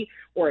ability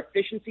or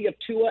efficiency of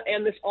Tua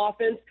and this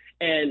offense.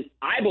 And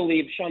I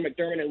believe Sean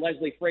McDermott and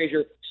Leslie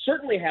Frazier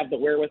certainly have the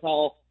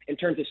wherewithal in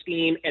terms of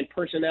scheme and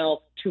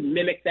personnel to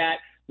mimic that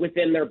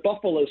within their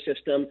Buffalo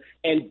system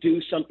and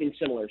do something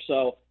similar.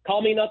 So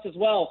call me nuts as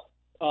well,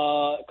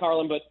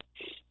 Carlin, but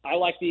I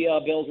like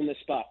the Bills in this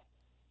spot.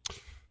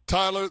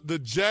 Tyler, the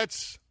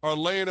Jets are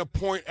laying a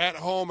point at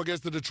home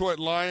against the Detroit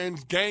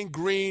Lions. Gang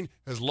Green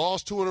has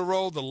lost 2 in a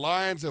row. The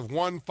Lions have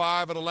won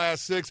 5 of the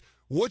last 6.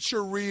 What's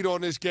your read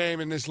on this game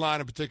and this line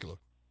in particular?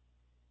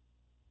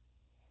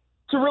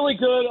 It's a really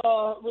good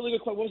question.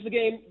 What was the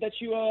game that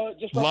you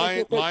just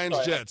referenced?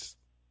 Lions-Jets.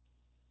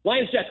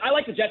 Lions-Jets. I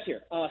like the Jets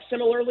here.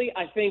 Similarly,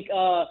 I think,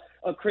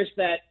 Chris,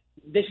 that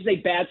this is a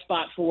bad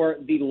spot for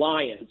the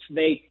Lions.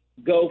 They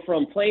go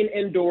from playing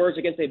indoors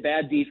against a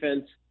bad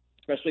defense,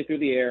 especially through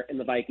the air in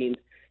the Vikings,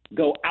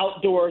 go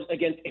outdoors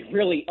against a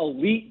really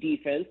elite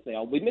defense.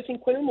 They'll be missing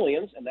Quentin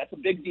Williams, and that's a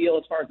big deal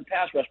as far as the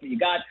pass rush. But you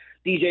got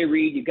DJ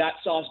Reed, you got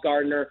Sauce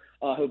Gardner,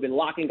 who've been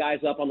locking guys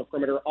up on the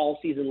perimeter all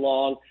season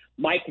long.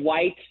 Mike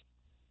White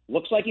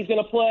looks like he's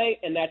going to play,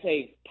 and that's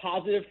a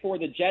positive for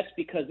the Jets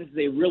because this is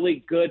a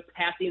really good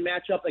passing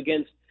matchup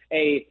against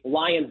a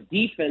Lions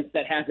defense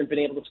that hasn't been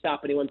able to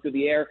stop anyone through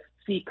the air.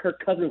 See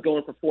Kirk Cousins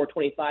going for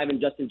 425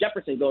 and Justin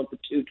Jefferson going for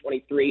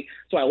 223.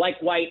 So I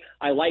like White.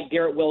 I like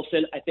Garrett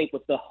Wilson. I think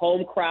with the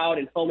home crowd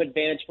and home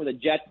advantage for the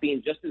Jets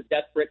being just as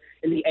desperate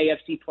in the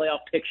AFC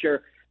playoff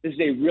picture, this is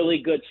a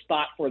really good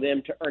spot for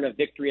them to earn a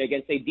victory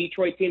against a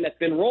Detroit team that's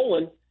been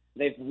rolling.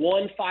 They've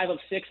won 5 of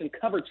 6 and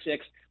covered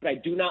 6, but I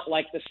do not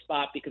like this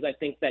spot because I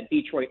think that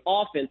Detroit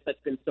offense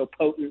that's been so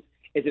potent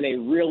is in a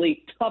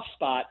really tough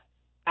spot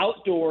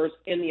outdoors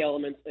in the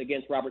elements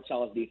against Robert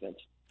Saleh's defense.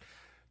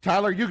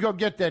 Tyler, you go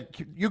get that.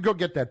 You go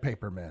get that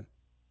paper, man.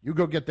 You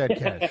go get that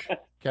cash.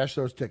 Cash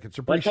those tickets.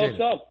 Appreciate it.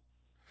 So.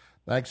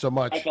 Thanks so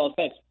much.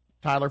 Thanks.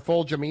 Tyler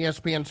Fulgham,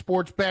 ESPN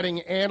sports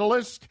betting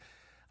analyst.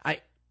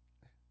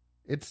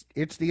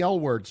 It's the L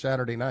word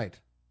Saturday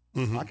night.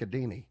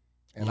 Lockadini.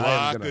 And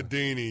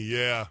Lockadini,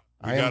 yeah.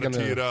 We got to tee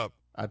it up.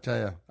 I tell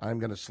you, I'm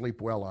going to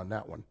sleep well on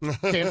that one.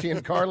 Canty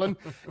and Carlin,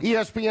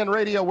 ESPN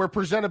Radio, we're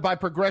presented by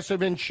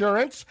Progressive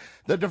Insurance.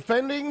 The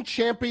defending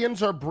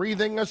champions are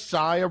breathing a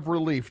sigh of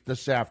relief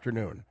this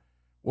afternoon.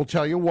 We'll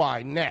tell you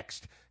why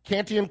next.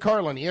 Canty and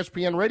Carlin,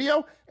 ESPN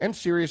Radio and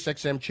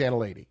SiriusXM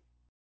Channel 80.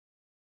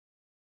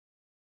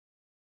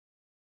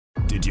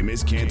 Did you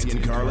miss Canty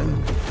and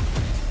Carlin?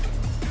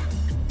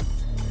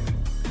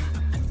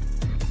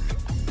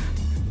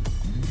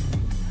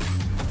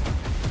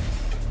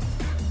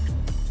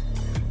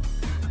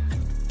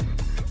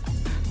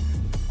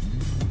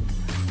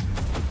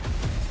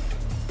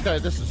 Okay,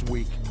 this is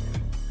weak.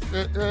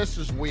 This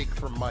is weak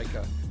from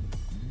Micah.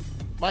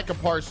 Micah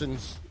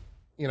Parsons,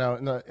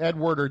 and Ed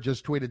Werder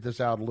just tweeted this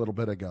out a little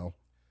bit ago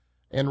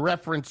in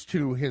reference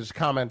to his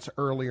comments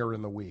earlier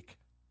in the week.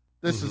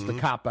 This is the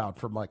cop-out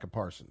for Micah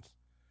Parsons.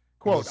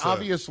 Quote,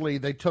 obviously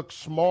they took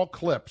small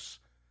clips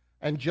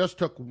and just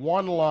took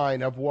one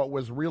line of what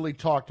was really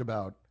talked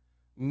about.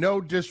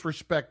 No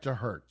disrespect to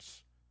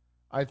Hurts.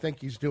 I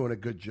think he's doing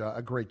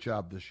a great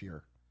job this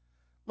year.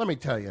 Let me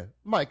tell you,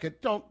 Micah,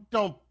 don't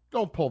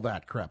pull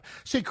that crap.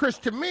 See, Chris,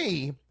 to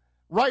me,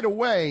 right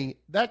away,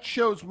 that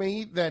shows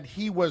me that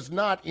he was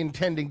not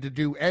intending to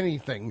do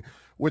anything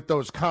with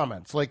those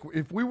comments. Like,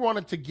 if we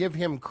wanted to give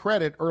him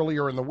credit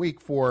earlier in the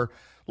week for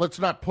let's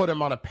not put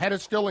him on a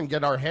pedestal and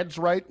get our heads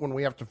right when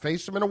we have to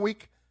face him in a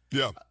week,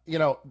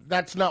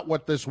 that's not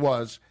what this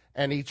was.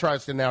 And he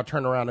tries to now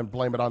turn around and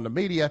blame it on the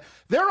media.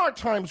 There are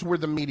times where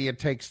the media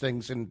takes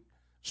things and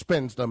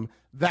spins them.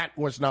 That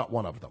was not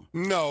one of them.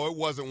 No, it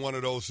wasn't one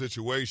of those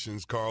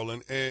situations,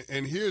 Carlin.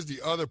 And here's the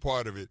other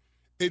part of it.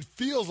 It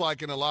feels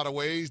like in a lot of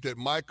ways that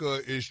Micah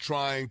is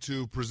trying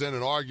to present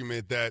an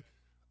argument that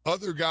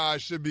other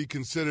guys should be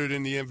considered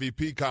in the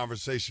MVP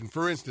conversation.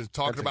 For instance,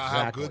 talking about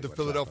how good the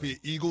Philadelphia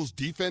Eagles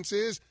defense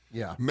is.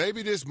 Yeah.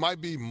 Maybe this might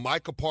be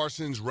Micah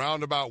Parsons'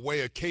 roundabout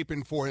way of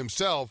caping for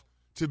himself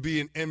to be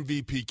an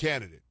MVP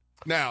candidate.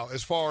 Now,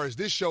 as far as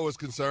this show is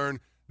concerned,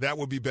 that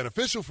would be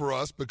beneficial for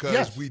us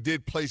because we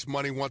did place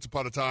money once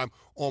upon a time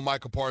on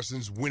Micah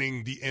Parsons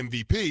winning the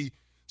MVP,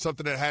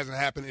 something that hasn't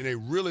happened in a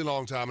really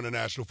long time in the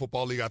National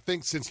Football League, I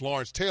think since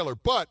Lawrence Taylor.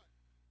 But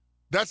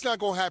that's not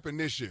going to happen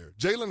this year.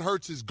 Jalen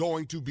Hurts is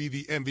going to be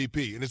the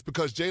MVP, and it's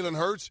because Jalen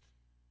Hurts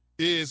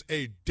is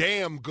a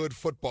damn good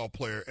football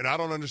player, and I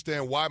don't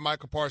understand why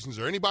Micah Parsons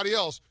or anybody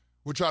else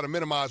would try to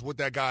minimize what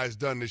that guy has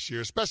done this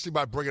year, especially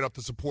by bringing up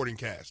the supporting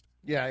cast.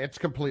 Yeah, it's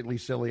completely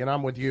silly, and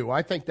I'm with you.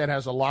 I think that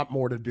has a lot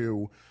more to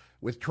do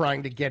with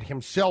trying to get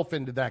himself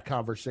into that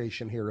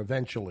conversation here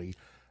eventually,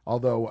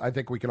 although I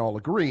think we can all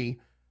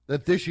agree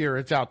that this year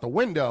it's out the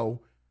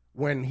window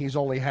when he's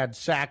only had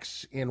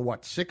sacks in,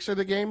 6 of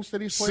the games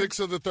that he's played? 6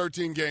 of the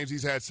 13 games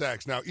he's had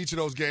sacks. Now, each of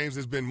those games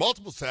has been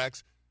multiple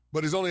sacks,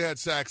 but he's only had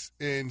sacks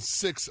in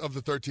 6 of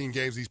the 13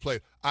 games he's played.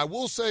 I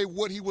will say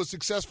what he was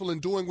successful in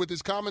doing with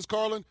his comments,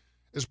 Carlin,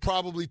 is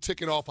probably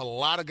ticking off a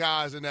lot of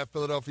guys in that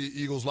Philadelphia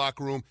Eagles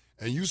locker room.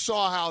 And you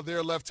saw how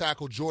their left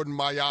tackle, Jordan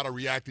Mailata,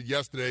 reacted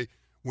yesterday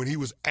when he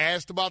was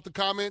asked about the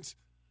comments.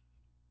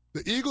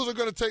 The Eagles are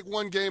going to take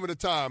one game at a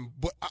time,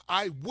 but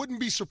I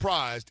wouldn't be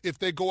surprised if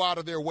they go out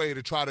of their way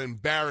to try to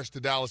embarrass the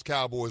Dallas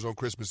Cowboys on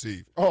Christmas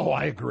Eve. Oh,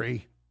 I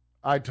agree.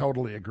 I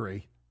totally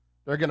agree.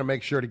 They're going to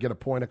make sure to get a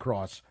point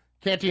across.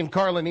 Canty and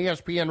Carlin,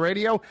 ESPN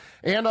Radio,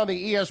 and on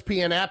the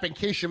ESPN app. In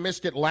case you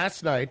missed it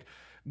last night,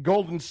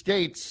 Golden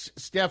State's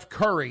Steph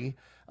Curry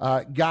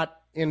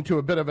got into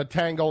a bit of a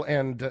tangle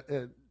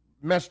and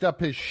messed up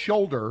his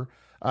shoulder.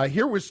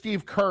 Here was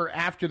Steve Kerr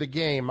after the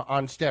game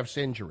on Steph's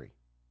injury.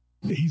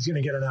 He's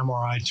going to get an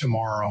MRI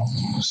tomorrow.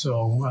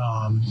 So,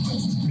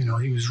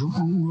 he was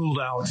ruled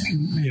out,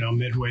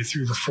 midway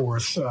through the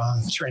fourth.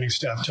 Training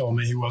staff told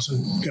me he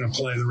wasn't going to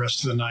play the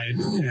rest of the night.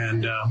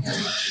 And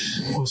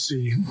we'll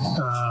see.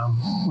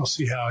 We'll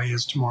see how he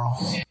is tomorrow.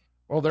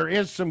 Well, there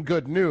is some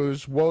good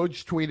news.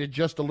 Woj tweeted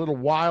just a little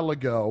while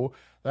ago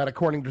that,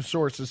 according to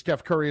sources,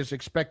 Steph Curry is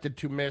expected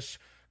to miss,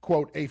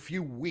 quote, a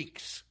few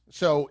weeks.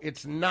 So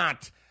it's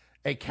not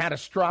a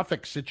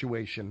catastrophic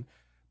situation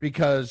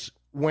because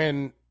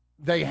when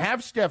they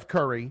have Steph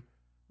Curry,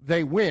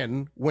 they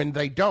win. When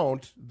they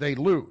don't, they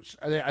lose.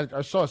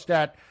 I saw a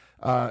stat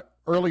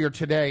earlier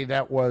today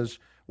that was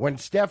when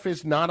Steph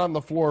is not on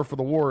the floor for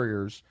the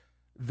Warriors,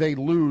 they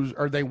lose,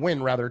 or they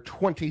win, rather,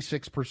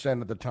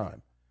 26% of the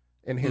time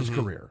in his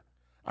career.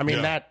 I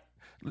mean, that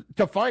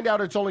to find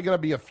out it's only going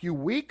to be a few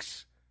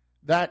weeks,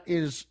 that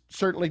is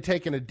certainly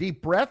taking a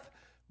deep breath.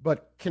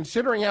 But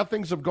considering how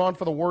things have gone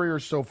for the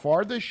Warriors so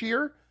far this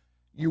year,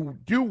 you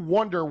do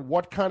wonder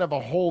what kind of a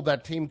hole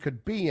that team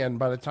could be in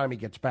by the time he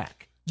gets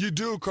back. You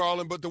do,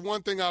 Carlin, but the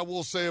one thing I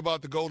will say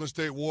about the Golden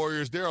State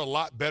Warriors, they're a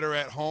lot better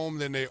at home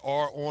than they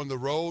are on the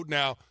road.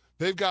 Now,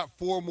 they've got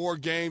 4 more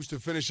games to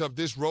finish up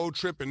this road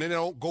trip, and then they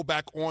don't go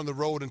back on the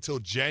road until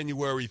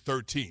January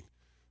 13th.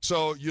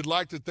 So you'd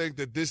like to think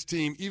that this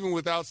team, even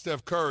without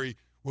Steph Curry,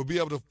 will be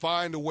able to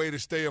find a way to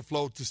stay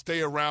afloat, to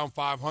stay around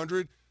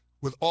 500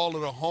 with all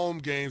of the home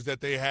games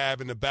that they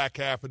have in the back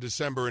half of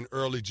December and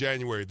early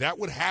January. That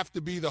would have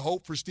to be the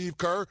hope for Steve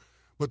Kerr.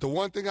 But the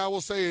one thing I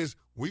will say is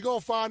we're going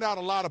to find out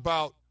a lot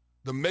about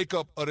the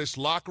makeup of this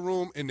locker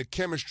room and the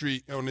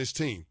chemistry on this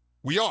team.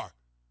 We are.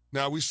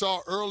 Now, we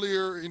saw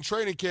earlier in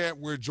training camp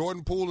where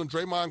Jordan Poole and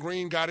Draymond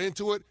Green got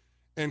into it.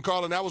 And,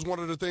 Carlin, that was one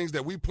of the things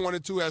that we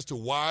pointed to as to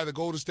why the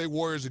Golden State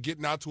Warriors are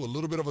getting out to a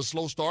little bit of a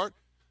slow start.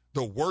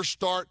 The worst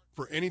start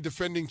for any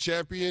defending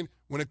champion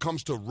when it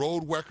comes to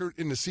road record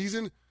in the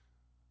season.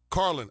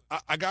 Carlin,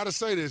 I got to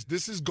say this.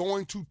 This is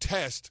going to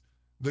test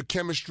the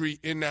chemistry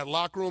in that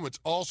locker room. It's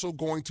also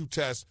going to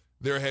test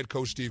their head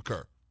coach, Steve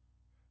Kerr.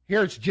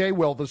 Here's Jay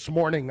Will this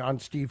morning on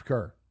Steve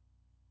Kerr.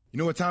 You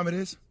know what time it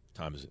is?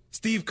 time is it?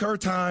 Steve Kerr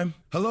time.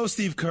 Hello,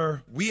 Steve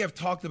Kerr. We have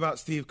talked about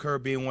Steve Kerr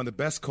being one of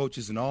the best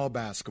coaches in all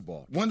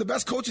basketball. One of the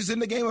best coaches in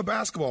the game of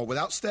basketball.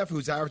 Without Steph,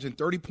 who's averaging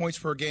 30 points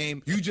per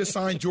game. You just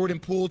signed Jordan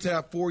Poole to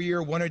that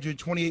 4-year,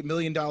 $128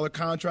 million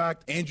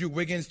contract. Andrew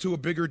Wiggins to a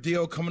bigger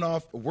deal coming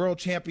off a world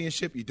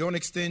championship. You don't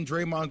extend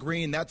Draymond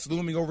Green. That's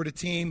looming over the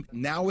team.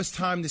 Now it's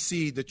time to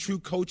see the true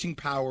coaching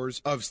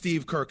powers of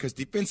Steve Kerr, because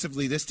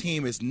defensively, this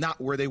team is not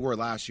where they were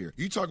last year.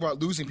 You talk about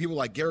losing people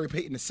like Gary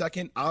Payton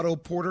II, Otto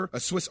Porter, a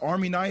Swiss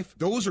Army knife.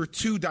 Those are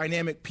two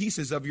dynamic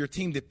pieces of your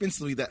team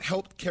defensively that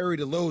helped carry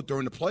the load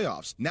during the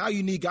playoffs. Now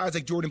you need guys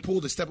like Jordan Poole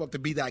to step up to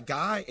be that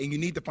guy, and you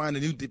need to find a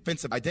new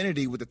defensive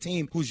identity with a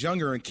team who's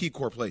younger in key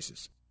core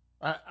places.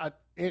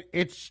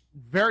 It's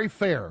very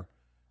fair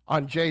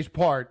on Jay's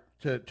part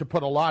to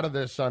put a lot of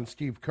this on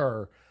Steve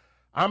Kerr.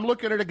 I'm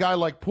looking at a guy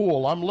like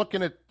Poole. I'm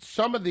looking at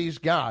some of these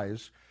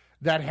guys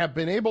that have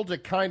been able to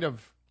kind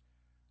of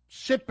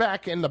sit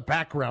back in the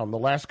background the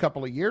last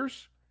couple of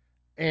years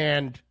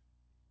and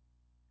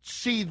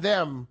see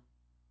them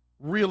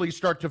really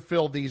start to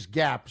fill these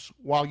gaps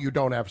while you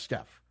don't have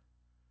Steph.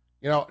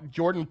 You know,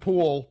 Jordan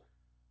Poole,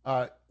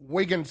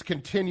 Wiggins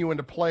continuing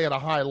to play at a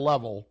high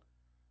level.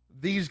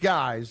 These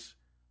guys,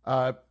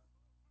 and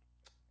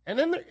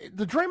then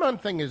the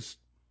Draymond thing is,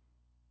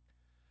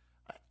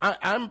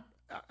 I'm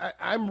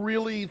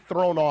really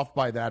thrown off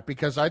by that,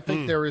 because I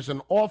think there is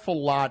an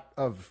awful lot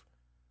of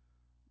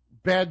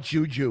bad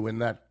juju in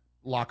that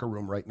locker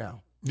room right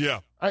now. Yeah.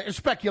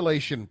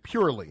 Speculation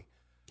purely.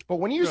 But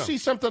when you see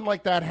something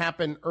like that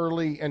happen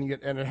early and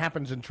it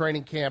happens in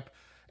training camp,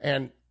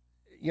 and,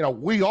 you know,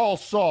 we all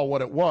saw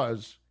what it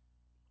was,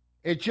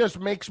 it just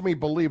makes me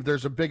believe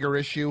there's a bigger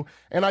issue.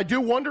 And I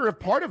do wonder if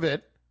part of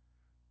it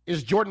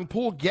is Jordan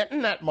Poole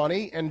getting that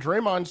money and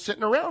Draymond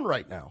sitting around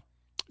right now.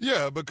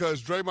 Yeah,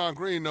 because Draymond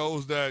Green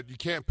knows that you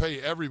can't pay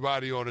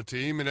everybody on a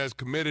team, and as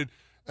committed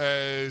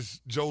as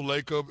Joe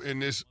Lacob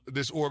and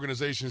this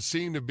organization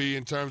seem to be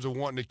in terms of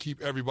wanting to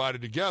keep everybody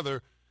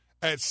together,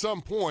 at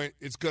some point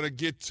it's going to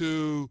get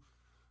to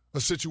a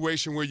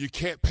situation where you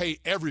can't pay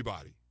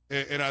everybody.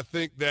 And I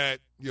think that,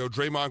 you know,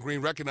 Draymond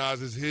Green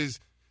recognizes his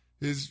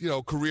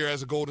career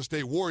as a Golden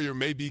State Warrior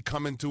may be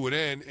coming to an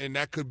end, and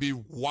that could be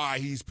why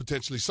he's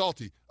potentially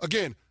salty.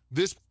 Again,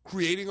 this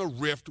creating a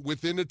rift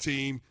within the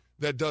team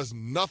that does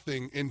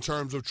nothing in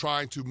terms of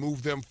trying to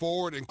move them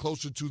forward and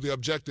closer to the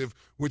objective,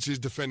 which is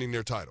defending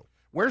their title.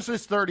 Where's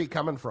this 30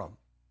 coming from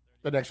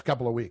the next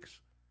couple of weeks?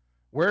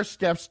 Where's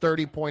Steph's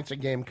 30 points a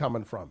game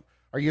coming from?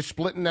 Are you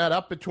splitting that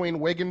up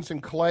between Wiggins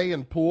and Clay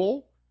and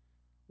Poole?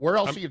 Where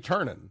else are you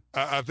turning?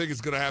 I think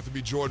it's going to have to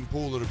be Jordan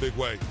Poole in a big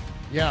way.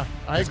 Yeah,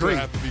 I agree. It's going to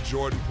have to be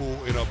Jordan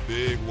Poole in a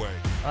big way.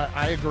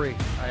 I agree.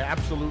 I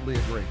absolutely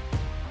agree.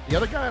 The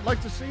other guy I'd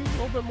like to see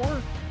a little bit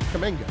more,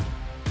 Kuminga.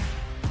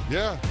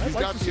 Yeah, he's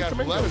got the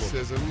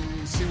athleticism.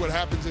 You see what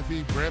happens if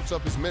he ramps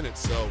up his minutes.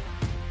 So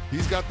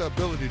he's got the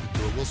ability to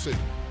do it. We'll see.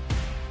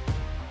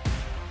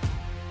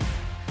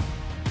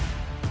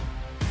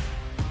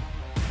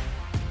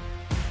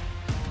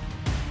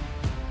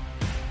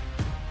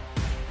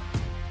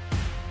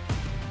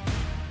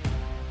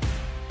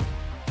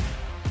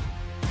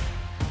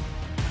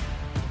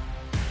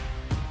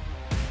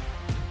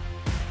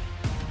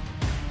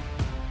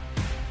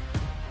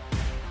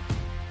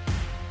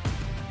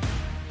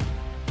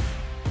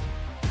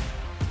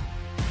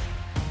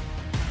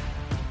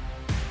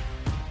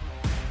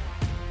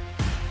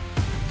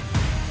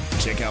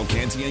 Check out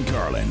Canty and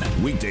Carlin,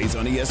 weekdays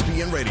on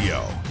ESPN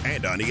Radio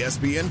and on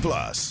ESPN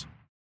Plus.